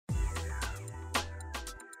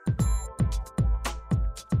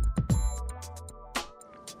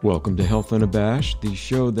Welcome to Health Unabashed, the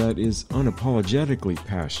show that is unapologetically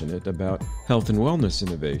passionate about health and wellness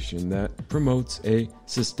innovation that promotes a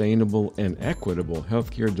sustainable and equitable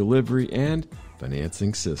healthcare delivery and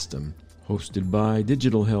financing system. Hosted by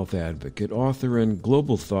digital health advocate, author, and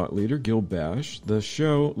global thought leader Gil Bash, the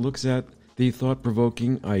show looks at the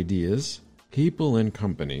thought-provoking ideas, people, and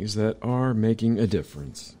companies that are making a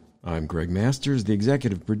difference. I'm Greg Masters, the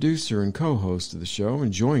executive producer and co-host of the show,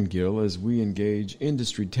 and join Gil as we engage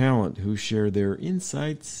industry talent who share their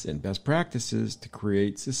insights and best practices to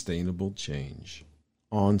create sustainable change.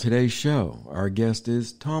 On today's show, our guest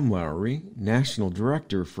is Tom Lowery, National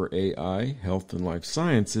Director for AI, Health and Life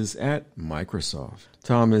Sciences at Microsoft.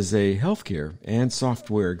 Tom is a healthcare and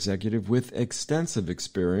software executive with extensive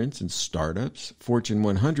experience in startups, Fortune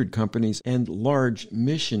 100 companies, and large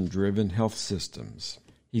mission-driven health systems.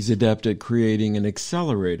 He's adept at creating and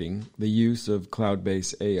accelerating the use of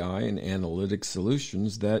cloud-based AI and analytics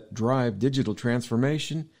solutions that drive digital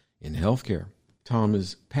transformation in healthcare. Tom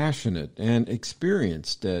is passionate and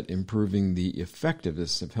experienced at improving the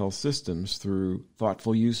effectiveness of health systems through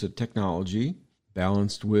thoughtful use of technology,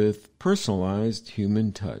 balanced with personalized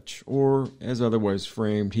human touch, or as otherwise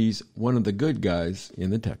framed, he's one of the good guys in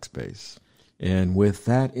the tech space. And with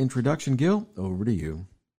that introduction, Gil, over to you.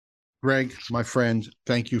 Greg, my friend,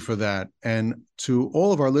 thank you for that. And to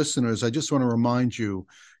all of our listeners, I just want to remind you,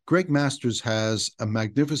 Greg Masters has a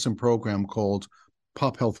magnificent program called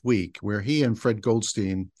Pop Health Week, where he and Fred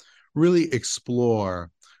Goldstein really explore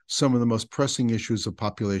some of the most pressing issues of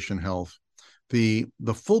population health, the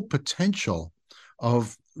full potential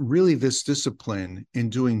of really this discipline in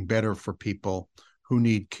doing better for people who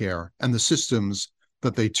need care and the systems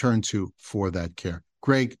that they turn to for that care.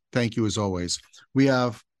 Greg, thank you as always. We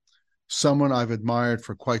have someone I've admired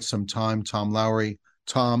for quite some time, Tom Lowery.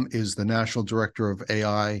 Tom is the National Director of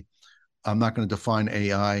AI. I'm not going to define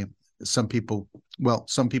AI. Some people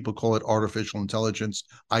call it artificial intelligence.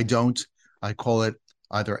 I don't. I call it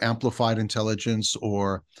either amplified intelligence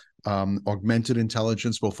or augmented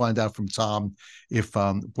intelligence. We'll find out from Tom if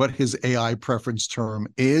what his AI preference term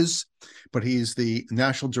is. But he's the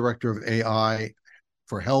National Director of AI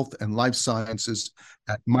for Health and Life Sciences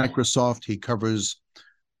at Microsoft. He covers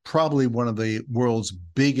probably one of the world's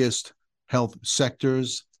biggest health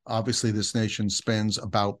sectors. Obviously, this nation spends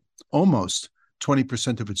about almost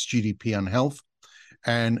 20% of its GDP on health.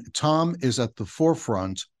 And Tom is at the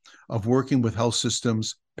forefront of working with health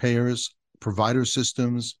systems, payers, provider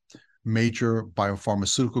systems, major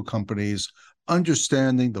biopharmaceutical companies,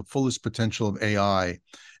 understanding the fullest potential of AI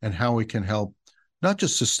and how we can help not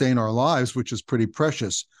just sustain our lives, which is pretty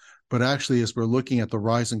precious, but actually, as we're looking at the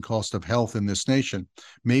rising cost of health in this nation,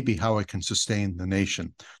 maybe how it can sustain the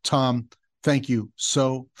nation. Tom, thank you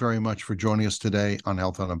so very much for joining us today on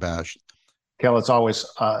Health Unabashed. Kel, it's always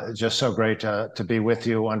just so great to be with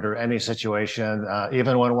you under any situation,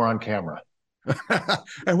 even when we're on camera.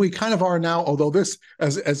 And we kind of are now, although this,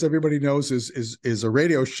 as everybody knows, is a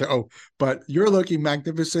radio show, but you're looking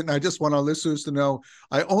magnificent. And I just want our listeners to know,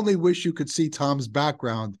 I only wish you could see Tom's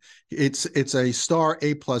background. It's a star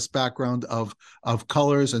A+ background of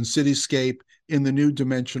colors and cityscape in the new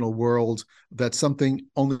dimensional world. That's something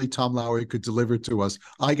only Tom Lowery could deliver to us.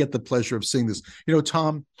 I get the pleasure of seeing this. You know,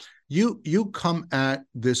 Tom, you come at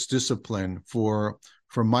this discipline for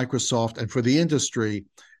Microsoft and for the industry,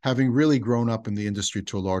 having really grown up in the industry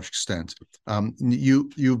to a large extent.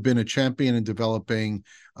 You've been a champion in developing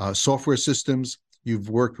software systems. You've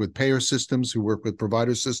worked with payer systems who work with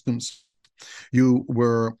provider systems. You've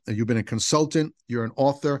been a consultant. You're an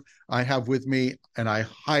author. I have with me, and I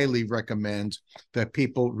highly recommend that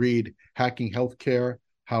people read Hacking Healthcare: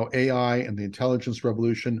 How AI and the Intelligence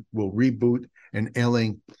Revolution Will Reboot an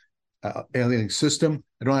Ailing System.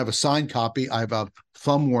 I don't have a signed copy. I have a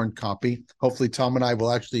thumb-worn copy. Hopefully, Tom and I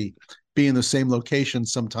will actually be in the same location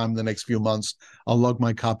sometime in the next few months. I'll lug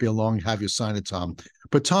my copy along and have you sign it, Tom.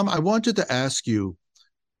 But Tom, I wanted to ask you,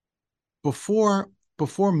 before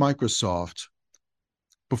Microsoft,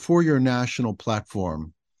 before your national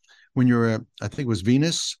platform, when you were, I think it was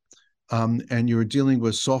Venus, and you were dealing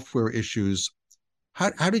with software issues,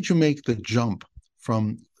 how did you make the jump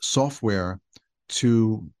from software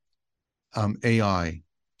to AI,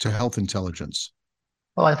 to health intelligence?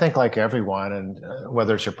 Well, I think like everyone, and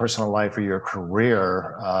whether it's your personal life or your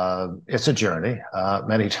career, it's a journey.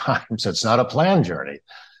 Many times it's not a planned journey.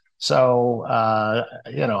 So,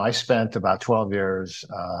 I spent about 12 years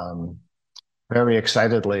very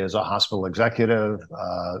excitedly as a hospital executive,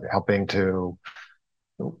 helping to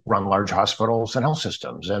run large hospitals and health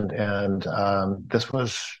systems. And this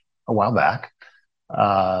was a while back.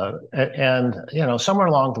 And somewhere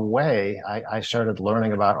along the way, I started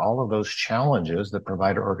learning about all of those challenges that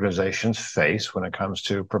provider organizations face when it comes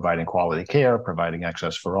to providing quality care, providing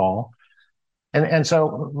access for all. And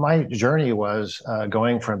so my journey was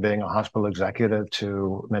going from being a hospital executive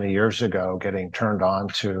to many years ago, getting turned on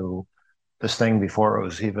to this thing before it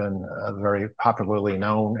was even very popularly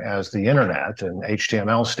known as the internet and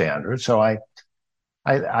HTML standards. So I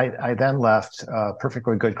then left a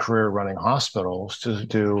perfectly good career running hospitals to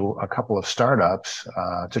do a couple of startups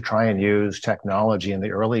to try and use technology in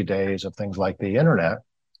the early days of things like the internet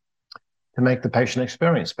to make the patient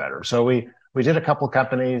experience better. So we did a couple of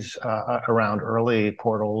companies around early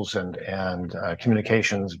portals and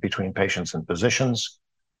communications between patients and physicians.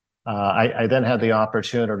 I then had the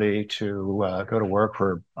opportunity to go to work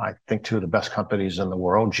for, I think, two of the best companies in the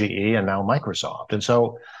world, GE and now Microsoft. And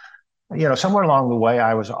so somewhere along the way,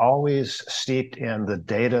 I was always steeped in the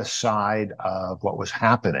data side of what was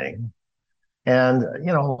happening. And,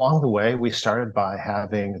 along the way, we started by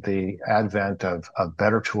having the advent of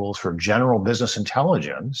better tools for general business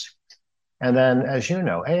intelligence. And then, as you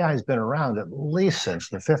know, AI has been around at least since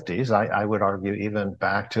the 50s. I would argue even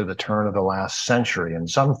back to the turn of the last century in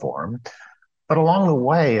some form. But along the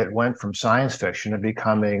way, it went from science fiction to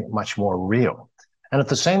becoming much more real. And at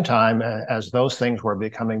the same time, as those things were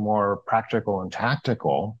becoming more practical and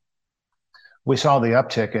tactical, we saw the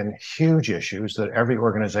uptick in huge issues that every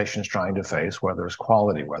organization is trying to face, whether it's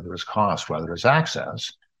quality, whether it's cost, whether it's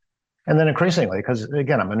access. And then increasingly, because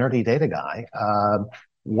again, I'm a nerdy data guy,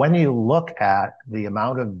 when you look at the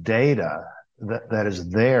amount of data that is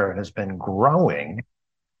there and has been growing,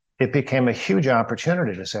 it became a huge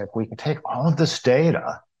opportunity to say, if we can take all of this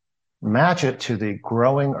data, match it to the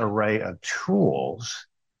growing array of tools,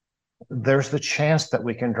 there's the chance that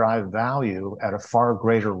we can drive value at a far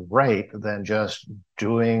greater rate than just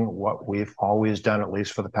doing what we've always done, at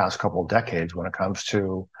least for the past couple of decades, when it comes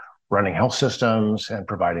to running health systems and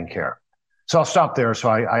providing care. So I'll stop there. So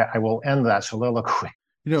I will end that soliloquy.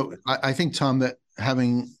 I think, Tom, that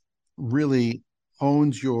having really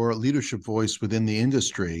honed your leadership voice within the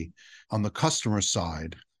industry on the customer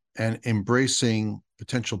side and embracing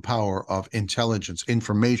potential power of intelligence,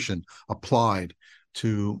 information applied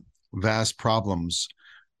to vast problems,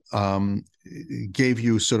 gave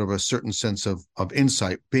you sort of a certain sense of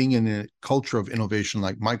insight. Being in a culture of innovation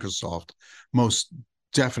like Microsoft most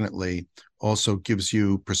definitely also gives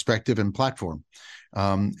you perspective and platform.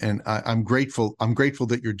 And I'm grateful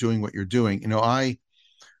that you're doing what you're doing. I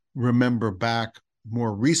remember back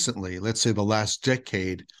more recently, let's say the last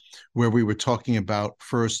decade, where we were talking about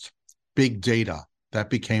first big data. That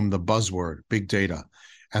became the buzzword, big data.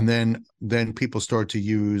 And then people started to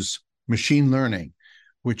use machine learning,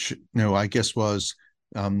 which, I guess was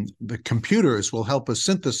the computers will help us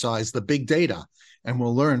synthesize the big data, and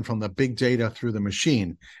we'll learn from the big data through the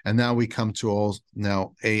machine. And now we come to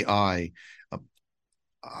AI.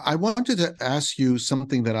 I wanted to ask you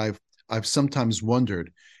something that I've sometimes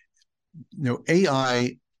wondered.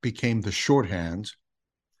 AI became the shorthand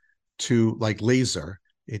to, like, laser.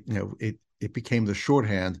 It became the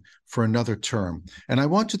shorthand for another term. And I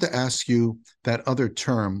wanted to ask you that other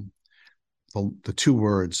term, the two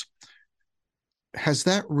words, has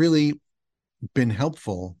that really been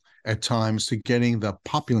helpful at times to getting the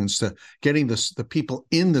populace, to getting the people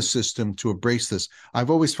in the system to embrace this? I've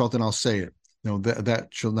always felt, and I'll say it, that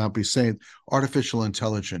shall not be said, artificial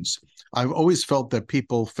intelligence. I've always felt that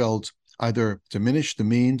people felt either diminished,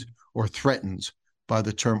 demeaned, or threatened by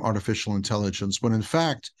the term artificial intelligence, when in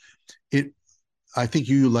fact, I think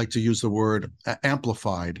you like to use the word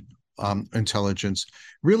amplified intelligence.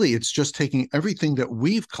 Really, it's just taking everything that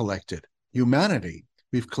we've collected, humanity,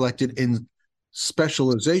 we've collected in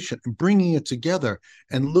specialization, and bringing it together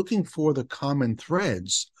and looking for the common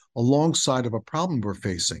threads alongside of a problem we're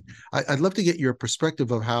facing. I'd love to get your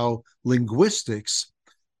perspective of how linguistics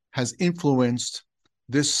has influenced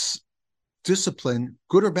this discipline,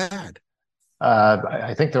 good or bad.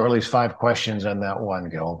 I think there are at least 5 questions in that one,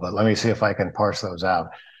 Gil, but let me see if I can parse those out.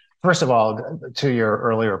 First of all, to your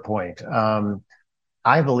earlier point,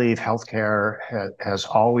 I believe healthcare has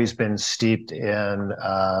always been steeped in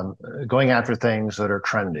going after things that are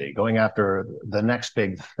trendy, going after the next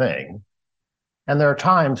big thing. And there are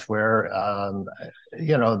times where,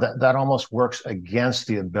 that almost works against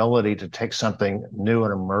the ability to take something new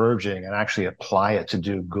and emerging and actually apply it to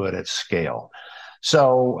do good at scale.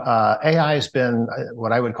 So AI has been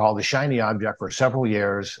what I would call the shiny object for several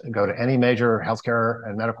years. Go to any major healthcare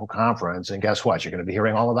and medical conference, and guess what? You're going to be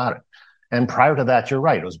hearing all about it. And prior to that, you're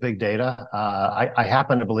right, it was big data. I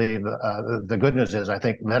happen to believe the good news is I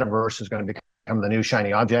think metaverse is going to become become the new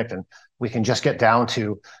shiny object, and we can just get down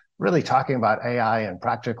to really talking about AI in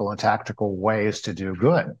practical and tactical ways to do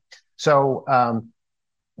good. So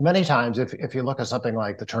many times, if you look at something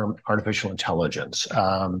like the term artificial intelligence,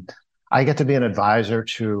 I get to be an advisor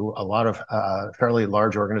to a lot of fairly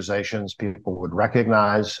large organizations people would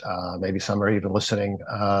recognize. Maybe some are even listening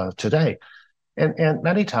today. And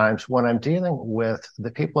many times when I'm dealing with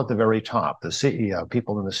the people at the very top, the CEO,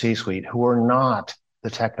 people in the C-suite who are not the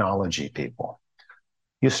technology people,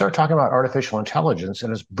 you start talking about artificial intelligence,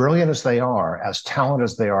 and as brilliant as they are, as talented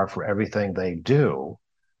as they are for everything they do,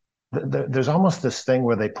 there's almost this thing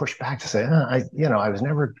where they push back to say, I was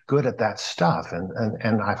never good at that stuff.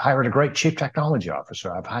 And I've hired a great chief technology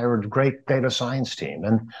officer. I've hired a great data science team.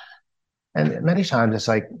 And many times it's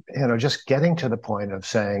like, just getting to the point of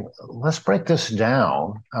saying, let's break this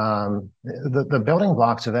down. The building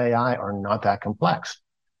blocks of AI are not that complex,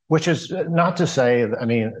 which is not to say,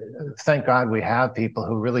 thank God we have people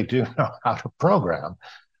who really do know how to program.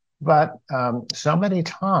 But so many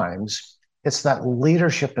times, it's that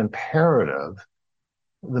leadership imperative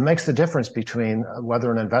that makes the difference between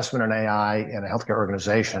whether an investment in AI in a healthcare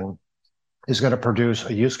organization is going to produce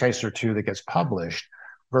a use case or two that gets published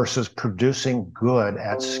versus producing good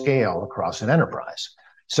at scale across an enterprise.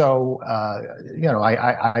 So,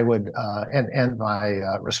 I would end my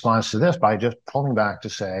response to this by just pulling back to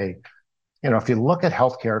say, if you look at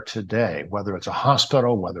healthcare today, whether it's a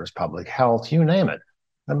hospital, whether it's public health, you name it,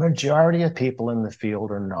 the majority of people in the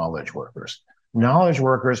field are knowledge workers. Knowledge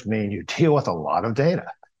workers mean you deal with a lot of data.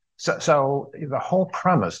 So the whole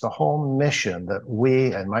premise, the whole mission that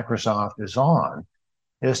we and Microsoft is on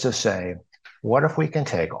is to say, what if we can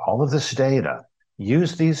take all of this data,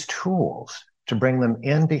 use these tools to bring them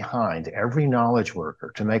in behind every knowledge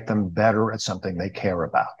worker to make them better at something they care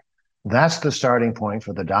about? That's the starting point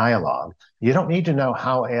for the dialogue. You don't need to know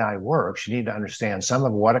how AI works. You need to understand some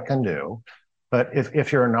of what it can do. But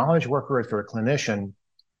if you're a knowledge worker, if you're a clinician,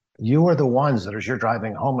 you are the ones that as you're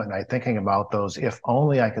driving home at night thinking about those, if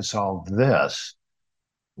only I could solve this,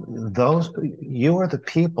 you are the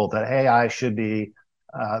people that AI should be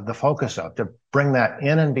the focus of, to bring that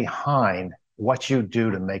in and behind what you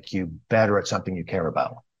do to make you better at something you care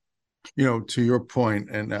about. To your point,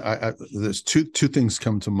 and there's two things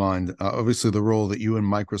come to mind. Obviously, the role that you and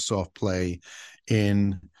Microsoft play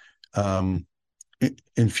in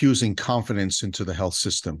infusing confidence into the health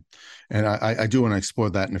system. And I do want to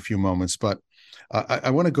explore that in a few moments, but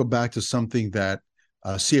I want to go back to something that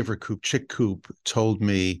CFR Koop, Chick Koop, told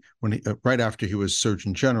me when right after he was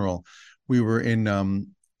Surgeon General. We were in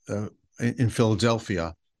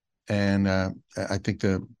Philadelphia, and I think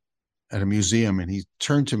at a museum, and he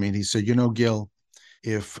turned to me and he said, Gil,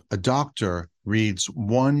 if a doctor reads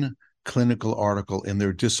one clinical article in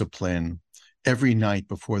their discipline every night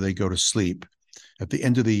before they go to sleep, at the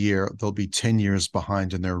end of the year, they'll be 10 years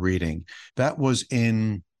behind in their reading. That was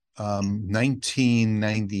in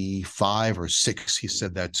 1995 or 6, he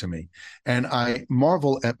said that to me. And I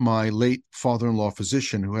marvel at my late father-in-law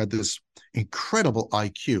physician who had this incredible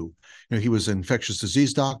IQ. He was an infectious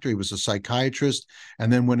disease doctor, he was a psychiatrist,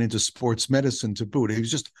 and then went into sports medicine to boot. He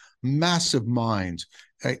was just massive mind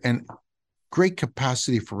and great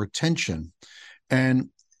capacity for retention.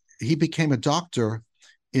 And he became a doctor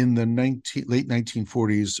in the late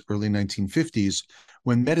 1940s, early 1950s,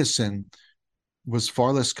 when medicine was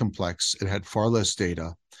far less complex, it had far less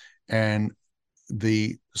data, and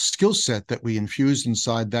the skill set that we infused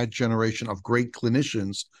inside that generation of great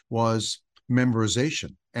clinicians was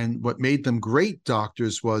memorization. And what made them great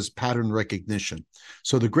doctors was pattern recognition.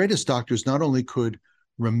 So the greatest doctors not only could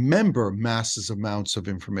remember massive amounts of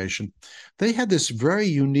information, they had this very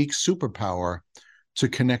unique superpower to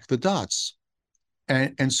connect the dots.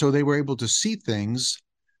 And so they were able to see things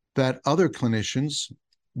that other clinicians,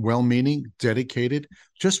 well-meaning, dedicated,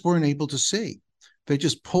 just weren't able to see. They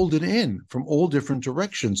just pulled it in from all different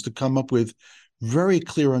directions to come up with very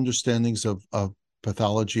clear understandings of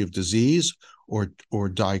pathology of disease or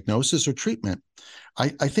diagnosis or treatment.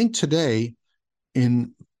 I think today,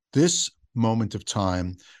 in this moment of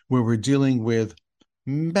time where we're dealing with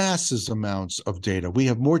massive amounts of data. We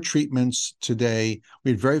have more treatments today.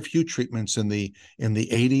 We had very few treatments in the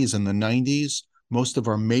 80s and the 90s. Most of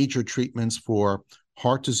our major treatments for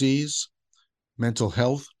heart disease, mental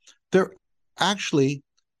health, they're actually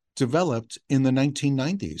developed in the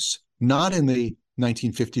 1990s, not in the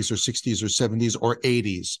 1950s or 60s or 70s or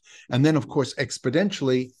 80s. And then, of course,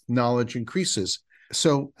 exponentially, knowledge increases.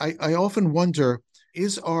 So I often wonder,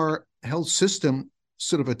 is our health system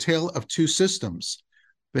sort of a tale of two systems?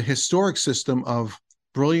 The historic system of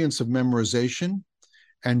brilliance of memorization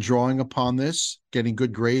and drawing upon this, getting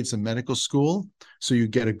good grades in medical school, so you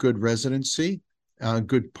get a good residency, a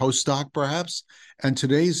good postdoc perhaps, and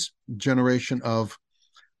today's generation of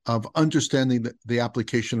understanding the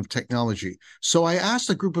application of technology. So I asked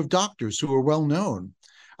a group of doctors who are well known.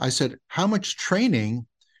 I said, how much training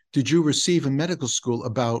did you receive in medical school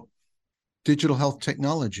about digital health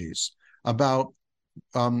technologies, about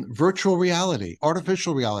virtual reality,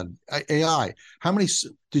 artificial reality, AI? How many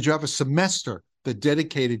did you have a semester that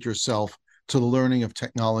dedicated yourself to the learning of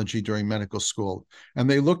technology during medical school? And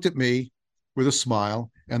they looked at me with a smile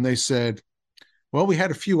and they said, well, we had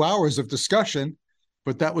a few hours of discussion,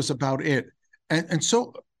 but that was about it. And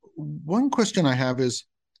so one question I have is,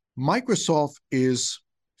 Microsoft is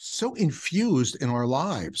so infused in our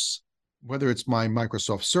lives, whether it's my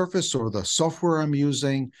Microsoft Surface or the software I'm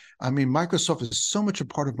using. I mean, Microsoft is so much a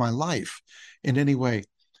part of my life in any way.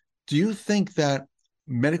 Do you think that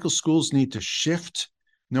medical schools need to shift,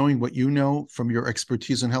 knowing what you know from your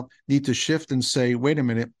expertise in health, need to shift and say, wait a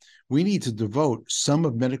minute, we need to devote some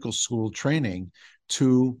of medical school training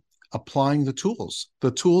to applying the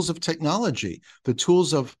tools of technology, the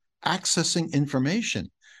tools of accessing information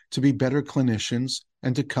to be better clinicians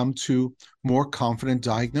and to come to more confident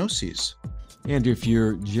diagnoses? And if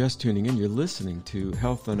you're just tuning in, you're listening to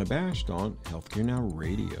Health Unabashed on Healthcare Now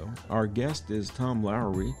Radio. Our guest is Tom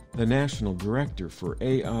Lowery, the National Director for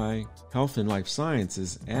AI, Health and Life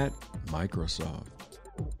Sciences at Microsoft.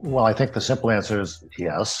 Well, I think the simple answer is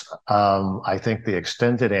yes. I think the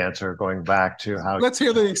extended answer, going back to how... Let's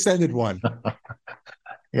hear the extended one.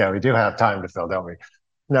 Yeah, we do have time to fill, don't we?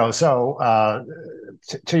 No, so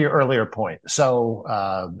to your earlier point,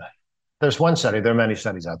 so there's one study, there are many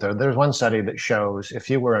studies out there. There's one study that shows if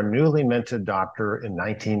you were a newly minted doctor in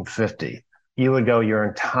 1950, you would go your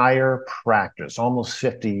entire practice, almost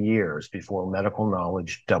 50 years, before medical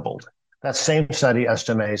knowledge doubled. That same study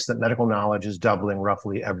estimates that medical knowledge is doubling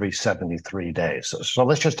roughly every 73 days. So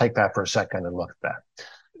let's just take that for a second and look at that.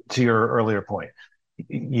 To your earlier point,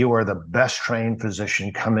 you are the best trained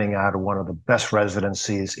physician coming out of one of the best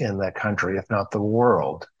residencies in the country, if not the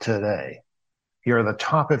world, today. You're the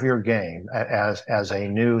top of your game as a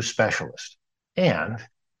new specialist. And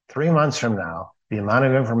 3 months from now, the amount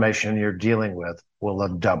of information you're dealing with will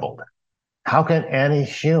have doubled. How can any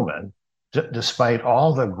human, despite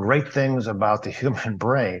all the great things about the human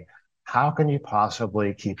brain, how can you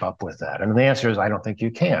possibly keep up with that? And the answer is, I don't think you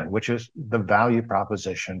can, which is the value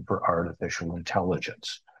proposition for artificial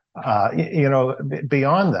intelligence.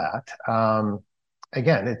 Beyond that,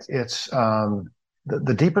 again, it's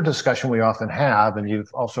the deeper discussion we often have, and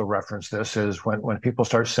you've also referenced this, is when people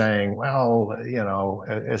start saying, well,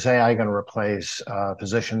 is AI going to replace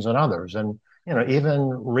physicians and others? And even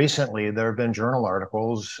recently, there have been journal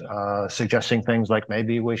articles suggesting things like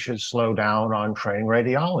maybe we should slow down on training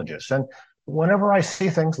radiologists. And whenever I see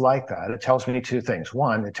things like that, it tells me two things.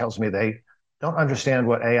 One, it tells me they don't understand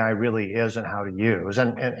what AI really is and how to use.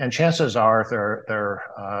 And chances are, if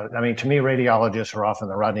to me, radiologists are often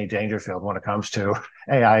the Rodney Dangerfield when it comes to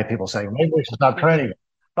AI. People say, maybe we should stop training it.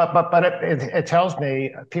 But it tells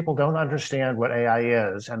me people don't understand what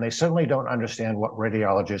AI is, and they certainly don't understand what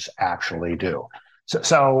radiologists actually do.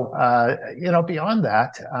 So beyond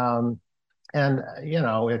that,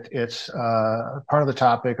 it's part of the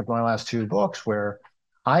topic of my last two books, where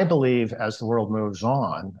I believe as the world moves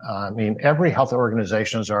on, every health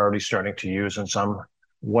organization is already starting to use in some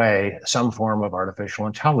way some form of artificial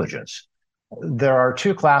intelligence. There are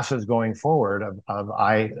two classes going forward of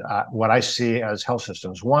what I see as health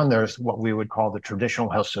systems. One, there's what we would call the traditional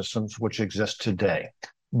health systems, which exist today.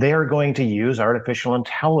 They are going to use artificial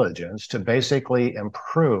intelligence to basically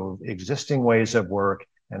improve existing ways of work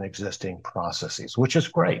and existing processes, which is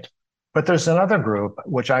great. But there's another group,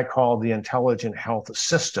 which I call the intelligent health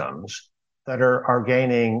systems, that are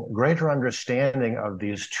gaining greater understanding of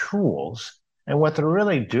these tools. And what they're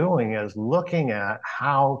really doing is looking at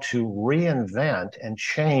how to reinvent and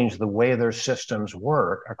change the way their systems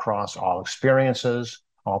work across all experiences,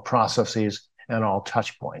 all processes, and all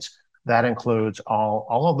touch points. That includes all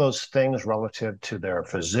of those things relative to their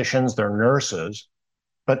physicians, their nurses,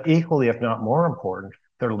 but equally, if not more important,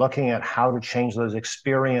 they're looking at how to change those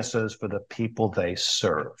experiences for the people they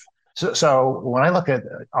serve. So when I look at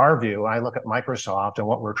our view, I look at Microsoft and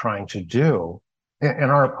what we're trying to do.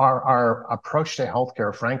 And our approach to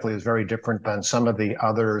healthcare, frankly, is very different than some of the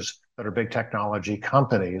others that are big technology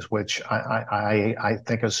companies, which I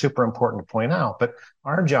think is super important to point out. But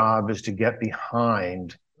our job is to get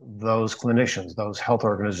behind those clinicians, those health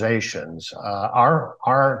organizations.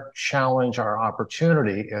 Our challenge, our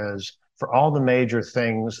opportunity is for all the major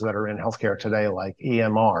things that are in healthcare today, like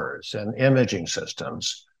EMRs and imaging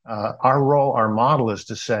systems, our model is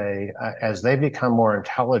to say, as they become more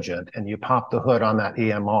intelligent and you pop the hood on that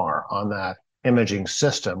EMR, on that imaging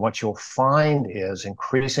system, what you'll find is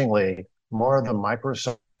increasingly more of the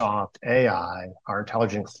Microsoft AI, our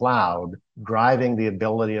intelligent cloud, driving the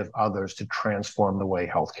ability of others to transform the way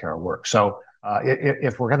healthcare works. So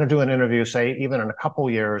if we're going to do an interview, say, even in a couple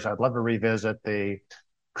of years, I'd love to revisit the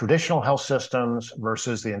traditional health systems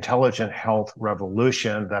versus the intelligent health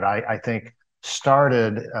revolution that I think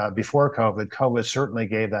started before COVID. COVID certainly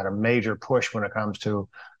gave that a major push when it comes to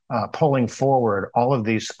pulling forward all of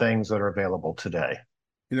these things that are available today.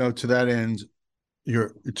 To that end,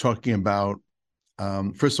 you're talking about,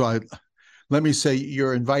 first of all, let me say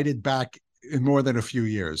you're invited back in more than a few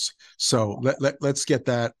years. So let's get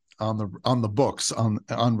that on the books,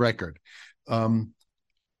 on record.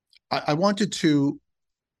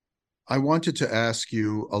 I wanted to ask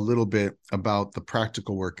you a little bit about the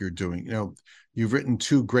practical work you're doing. You've written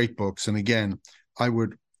 2 great books, and again, I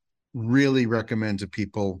would really recommend to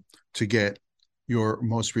people to get your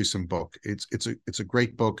most recent book. It's a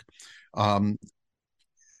great book.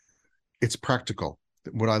 It's practical.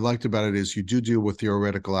 What I liked about it is you do deal with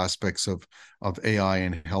theoretical aspects of AI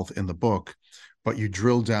and health in the book, but you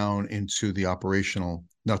drill down into the operational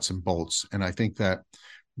nuts and bolts. And I think that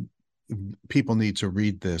people need to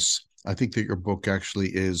read this. I think that your book actually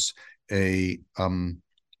is a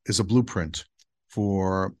blueprint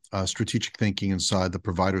for strategic thinking inside the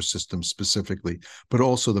provider system specifically, but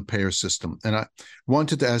also the payer system. And I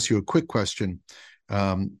wanted to ask you a quick question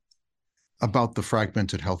about the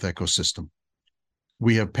fragmented health ecosystem.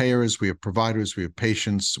 We have payers, we have providers, we have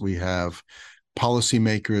patients, we have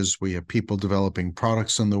policymakers, we have people developing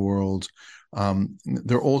products in the world.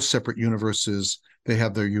 They're all separate universes. They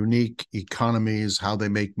have their unique economies, how they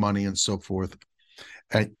make money, and so forth.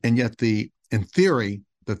 And yet, in theory,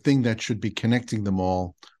 the thing that should be connecting them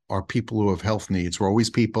all are people who have health needs. We're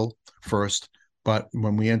always people first, but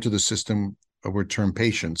when we enter the system, we're termed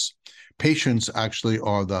patients. Patients actually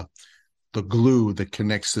are the glue that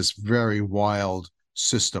connects this very wild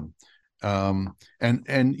system.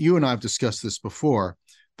 And you and I have discussed this before.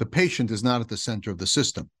 The patient is not at the center of the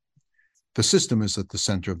system. The system is at the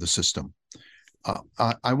center of the system.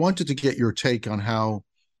 I wanted to get your take on how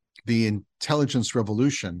the intelligence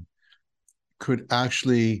revolution could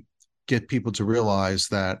actually get people to realize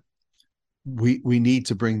that we need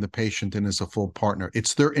to bring the patient in as a full partner.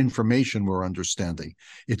 It's their information we're understanding.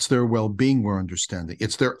 It's their well-being we're understanding.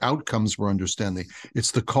 It's their outcomes we're understanding.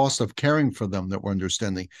 It's the cost of caring for them that we're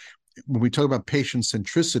understanding. When we talk about patient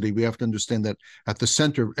centricity, we have to understand that at the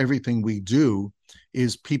center of everything we do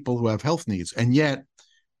is people who have health needs. And yet,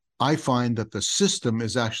 I find that the system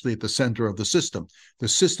is actually at the center of the system. The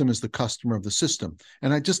system is the customer of the system.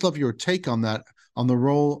 And I just love your take on that, on the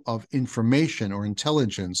role of information or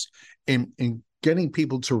intelligence in getting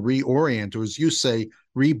people to reorient, or as you say,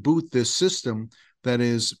 reboot this system that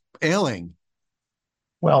is ailing.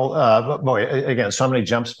 Well, boy, again, so many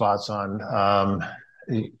jump spots on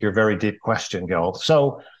your very deep question, Gil.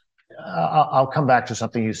 So I'll come back to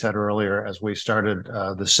something you said earlier as we started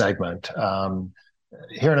the segment.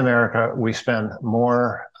 Here in America, we spend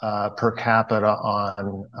more per capita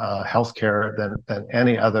on healthcare than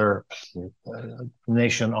any other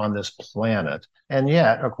nation on this planet. And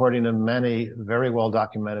yet, according to many very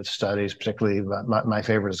well-documented studies, particularly my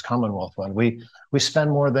favorite is Commonwealth Fund, we spend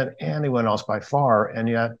more than anyone else by far. And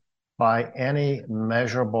yet, by any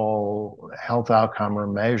measurable health outcome or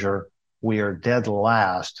measure, we are dead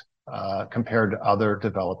last compared to other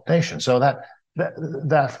developed nations. So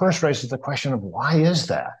that first raises the question of why is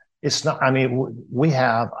that? It's not, I mean, we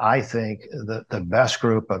have, I think, the best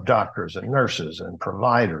group of doctors and nurses and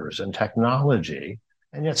providers and technology,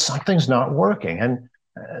 and yet something's not working. And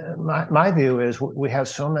my view is we have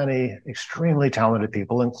so many extremely talented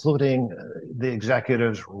people, including the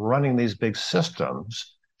executives running these big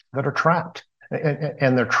systems, that are trapped.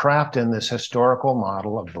 And they're trapped in this historical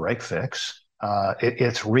model of break fix.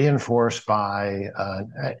 It's reinforced by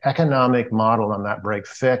an economic model on that break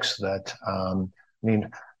fix that,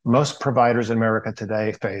 most providers in America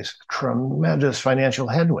today face tremendous financial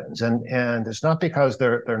headwinds. And it's not because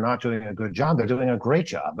they're not doing a good job, they're doing a great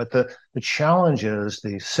job. But the challenge is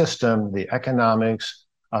the system, the economics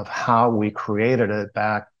of how we created it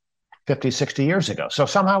back 50, 60 years ago. So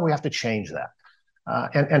somehow we have to change that.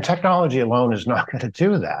 And technology alone is not going to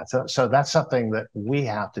do that. So that's something that we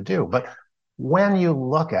have to do. But when you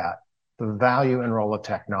look at the value and role of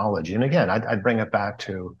technology, and again, I'd bring it back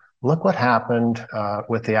to Look what happened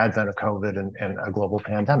with the advent of COVID and a global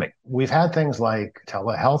pandemic. We've had things like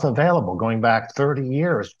telehealth available going back 30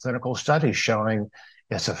 years, clinical studies showing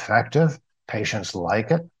it's effective, patients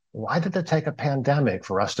like it. Why did it take a pandemic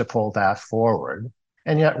for us to pull that forward?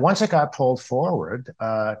 And yet, once it got pulled forward,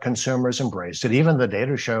 consumers embraced it. Even the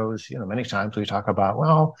data shows, many times we talk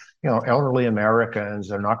about, elderly Americans,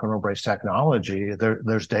 they're not going to embrace technology.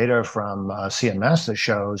 There's data from CMS that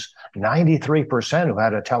shows 93% who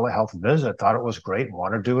had a telehealth visit thought it was great and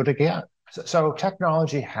want to do it again. So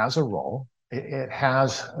technology has a role.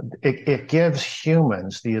 It gives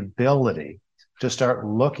humans the ability to start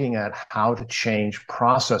looking at how to change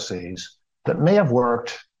processes that may have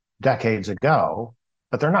worked decades ago,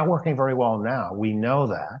 but they're not working very well now. We know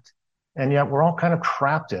that. And yet we're all kind of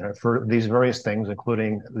trapped in it for these various things,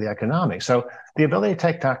 including the economics. So the ability to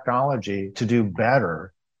take technology to do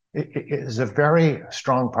better is a very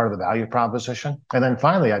strong part of the value proposition. And then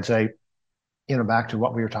finally, I'd say, back to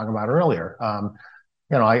what we were talking about earlier,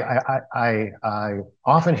 I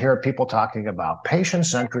often hear people talking about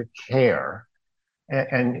patient-centric care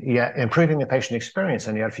and yet improving the patient experience.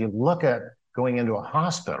 And yet if you look at going into a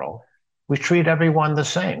hospital, we treat everyone the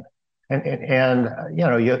same. And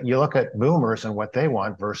you look at boomers and what they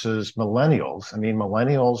want versus millennials. I mean,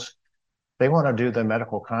 millennials, they want to do the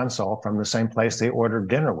medical consult from the same place they ordered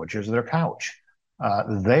dinner, which is their couch.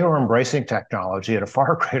 They are embracing technology at a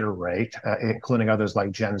far greater rate, including others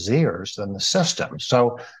like Gen Zers, than the system.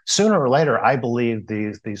 So sooner or later, I believe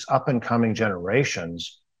these up and coming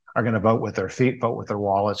generations are going to vote with their feet, vote with their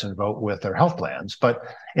wallets, and vote with their health plans. But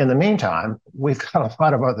in the meantime, we've got a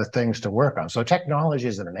lot of other things to work on. So technology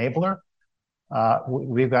is an enabler.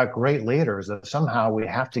 We've got great leaders that somehow we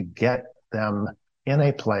have to get them in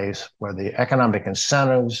a place where the economic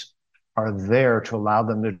incentives are there to allow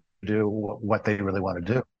them to do what they really want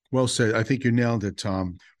to do. Well said. I think you nailed it,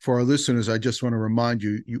 Tom. For our listeners, I just want to remind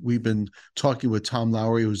you, we've been talking with Tom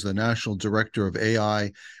Lowery, who's the National Director of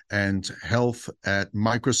AI and Health at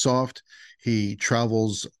Microsoft. He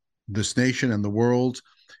travels this nation and the world.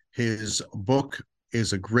 His book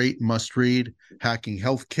is a great must-read, Hacking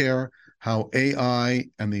Healthcare, How AI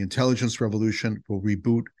and the Intelligence Revolution Will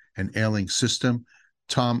Reboot an Ailing System.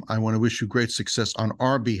 Tom, I want to wish you great success on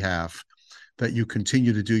our behalf, that you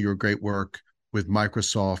continue to do your great work with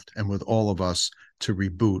Microsoft and with all of us to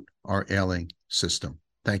reboot our ailing system.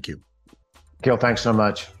 Thank you. Gil, thanks so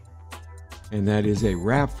much. And that is a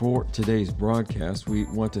wrap for today's broadcast. We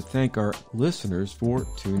want to thank our listeners for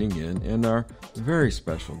tuning in and our very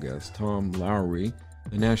special guest, Tom Lowery,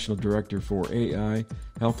 the National Director for AI,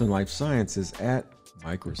 Health and Life Sciences at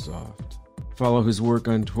Microsoft. Follow his work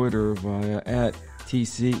on Twitter via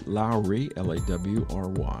 @TC Lowery,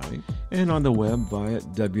 Lawry, and on the web via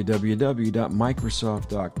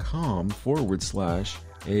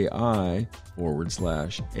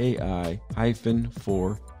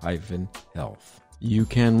www.microsoft.com/AI/AI-for-health. You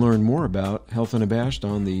can learn more about Health Unabashed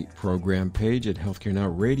on the program page at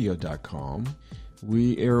healthcarenowradio.com.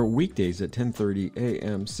 We air weekdays at 10:30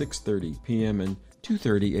 a.m., 6:30 p.m., and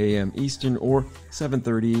 2:30 a.m. Eastern, or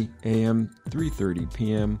 7:30 a.m., 3:30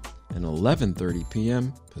 p.m., and 11:30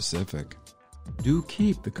 p.m. Pacific. Do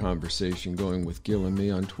keep the conversation going with Gil and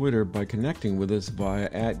me on Twitter by connecting with us via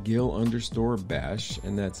 @Gil_Bash,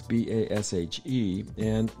 and that's BASHE,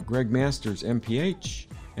 and Greg Masters, MPH,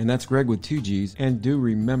 and that's Greg with 2 G's. And do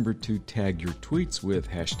remember to tag your tweets with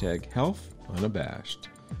 #HealthUnabashed.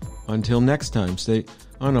 Until next time, stay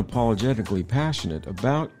unapologetically passionate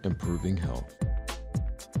about improving health.